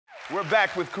We're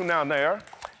back with Kunal Nayyar.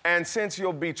 And since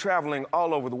you'll be traveling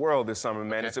all over the world this summer,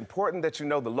 man, it's important that you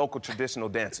know the local traditional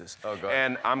dances. Oh, God.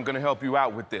 And I'm gonna help you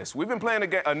out with this. We've been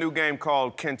playing a new game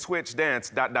called Can Twitch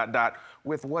Dance ...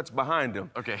 with what's behind them.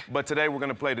 Okay. But today we're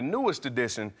gonna play the newest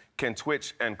edition, Can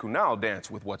Twitch and Kunal Dance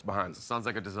with what's behind them. Sounds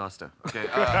like a disaster. Okay.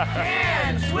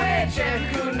 Can Twitch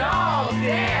and Kunal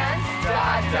dance ...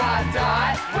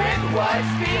 with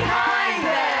what's behind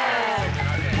them?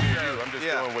 I'm just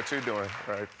doing what you're doing,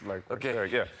 right? Like, Okay. there,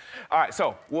 yeah. All right,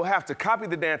 so we'll have to copy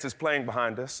the dances playing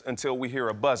behind us until we hear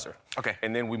a buzzer. Okay.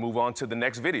 And then we move on to the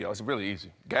next video. It's really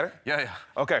easy. Get it? Yeah.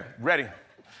 Okay, ready?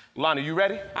 Lonnie, you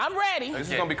ready? I'm ready. This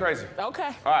is gonna be crazy. Okay.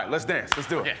 All right, let's dance. Let's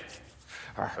do it. Okay.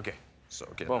 All right. Okay. So,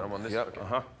 okay, Boom. I'm on this. Yep. Okay.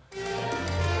 Uh-huh.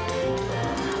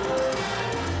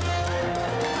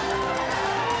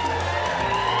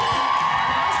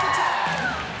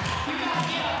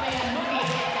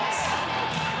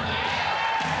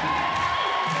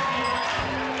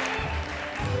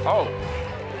 Oh.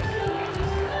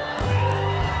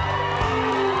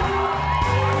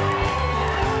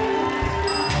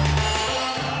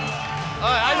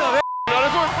 I know that. You know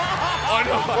this one? Oh,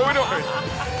 no. What are we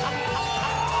doing?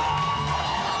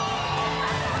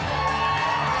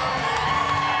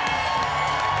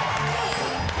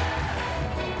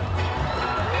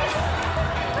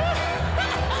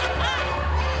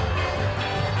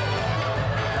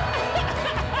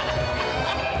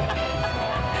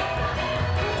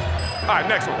 All right,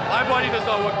 next one. My body does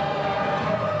not work.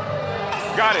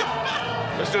 Got it.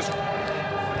 Let's just...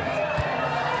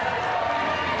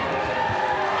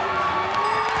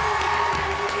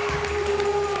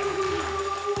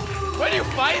 Where do you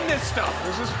find this stuff?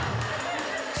 This is...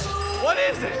 What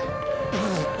is this?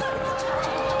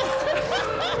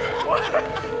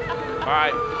 All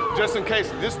right, just in case,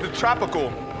 this is the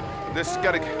tropical. This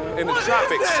got to in the What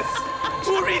tropics. is this?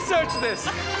 Who researched this?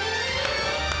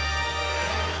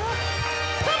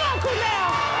 Come on,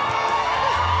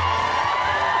 Kunal.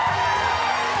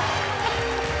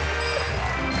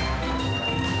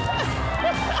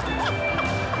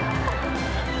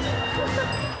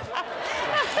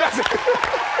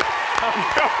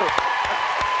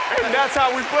 And that's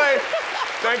how we play.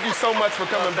 Thank you so much for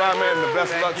coming by, man. The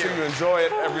best of luck to you. Enjoy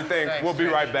it, everything. Thanks, We'll be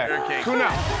right back. Okay.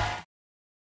 Kunal.